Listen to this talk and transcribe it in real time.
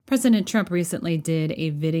President Trump recently did a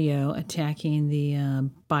video attacking the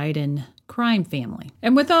Biden crime family.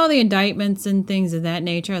 And with all the indictments and things of that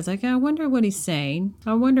nature, I was like, I wonder what he's saying.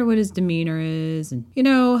 I wonder what his demeanor is. And,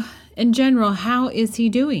 in general, how is he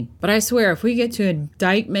doing? But I swear, if we get to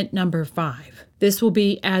indictment number 5, this will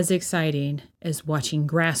be as exciting as watching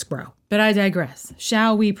grass grow. But I digress.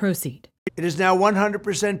 Shall we proceed? It is now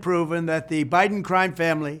 100% proven that the Biden crime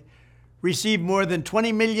family received more than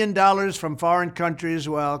 $20 million from foreign countries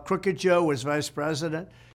while Crooked Joe was vice president.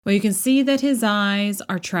 Well, you can see that his eyes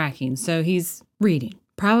are tracking, so he's reading.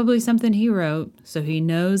 Probably something he wrote, so he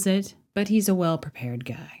knows it, but he's a well-prepared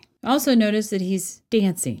guy. Also notice that he's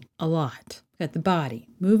dancing a lot. Got the body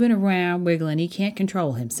moving around, wiggling. He can't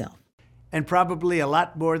control himself. And probably a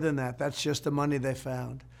lot more than that. That's just the money they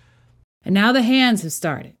found. And now the hands have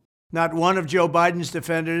started. Not one of Joe Biden's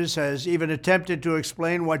defenders has even attempted to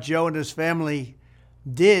explain what Joe and his family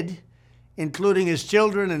did, including his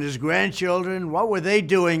children and his grandchildren. What were they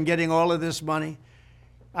doing getting all of this money?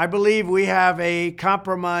 I believe we have a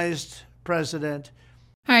compromised president.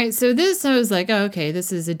 All right, so this, I was like, oh, okay,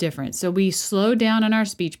 this is a difference. So we slow down on our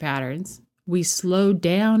speech patterns. We slow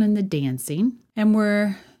down in the dancing, and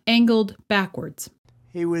we're angled backwards.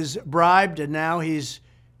 He was bribed, and now he's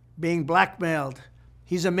being blackmailed.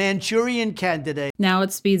 He's a Manchurian candidate. Now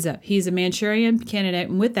it speeds up. He's a Manchurian candidate,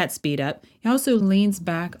 and with that speed up, he also leans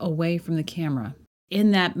back away from the camera.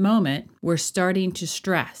 In that moment, we're starting to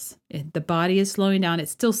stress. The body is slowing down. It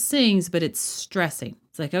still sings, but it's stressing.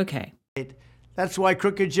 It's like, okay. That's why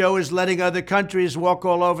Crooked Joe is letting other countries walk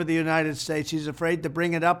all over the United States. He's afraid to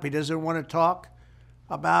bring it up. He doesn't want to talk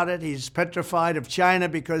about it. He's petrified of China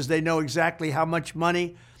because they know exactly how much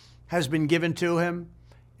money has been given to him.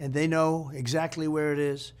 And they know exactly where it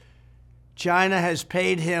is. China has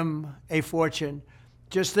paid him a fortune.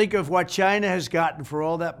 Just think of what China has gotten for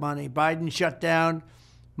all that money. Biden shut down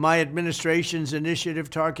my administration's initiative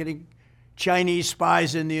targeting Chinese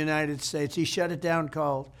spies in the United States. He shut it down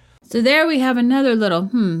cold. So there we have another little,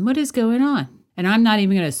 what is going on? And I'm not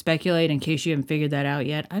even going to speculate in case you haven't figured that out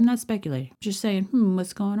yet. I'm not speculating. I'm just saying,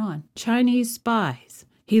 what's going on? Chinese spies.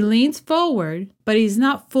 He leans forward, but he's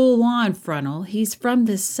not full-on frontal. He's from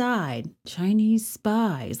the side. Chinese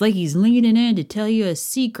spies. Like he's leaning in to tell you a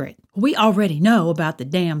secret. We already know about the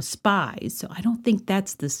damn spies, so I don't think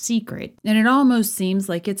that's the secret. And it almost seems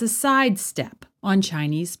like it's a sidestep on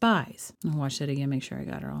Chinese spies. I'll watch that again, make sure I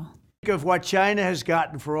got it all. Think of what China has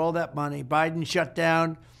gotten for all that money. Biden shut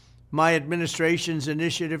down my administration's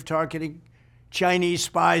initiative targeting Chinese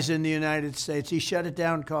spies in the United States. He shut it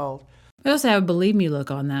down cold. I also have a believe me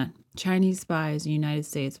look on that. Chinese spies in the United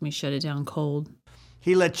States, we shut it down cold.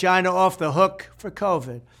 He let China off the hook for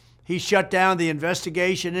COVID. He shut down the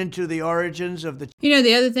investigation into the origins of the...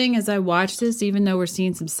 The other thing as I watch this, even though we're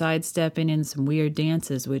seeing some sidestepping and some weird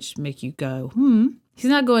dances, which make you go,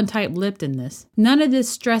 he's not going tight-lipped in this. None of this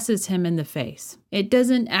stresses him in the face. It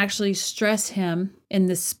doesn't actually stress him in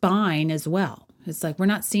the spine as well. It's like we're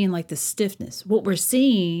not seeing like the stiffness. What we're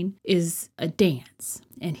seeing is a dance,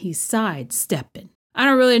 and he's sidestepping. I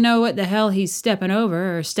don't really know what the hell he's stepping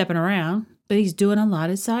over or stepping around, but he's doing a lot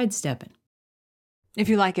of sidestepping. If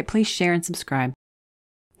you like it, please share and subscribe.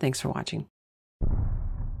 Thanks for watching.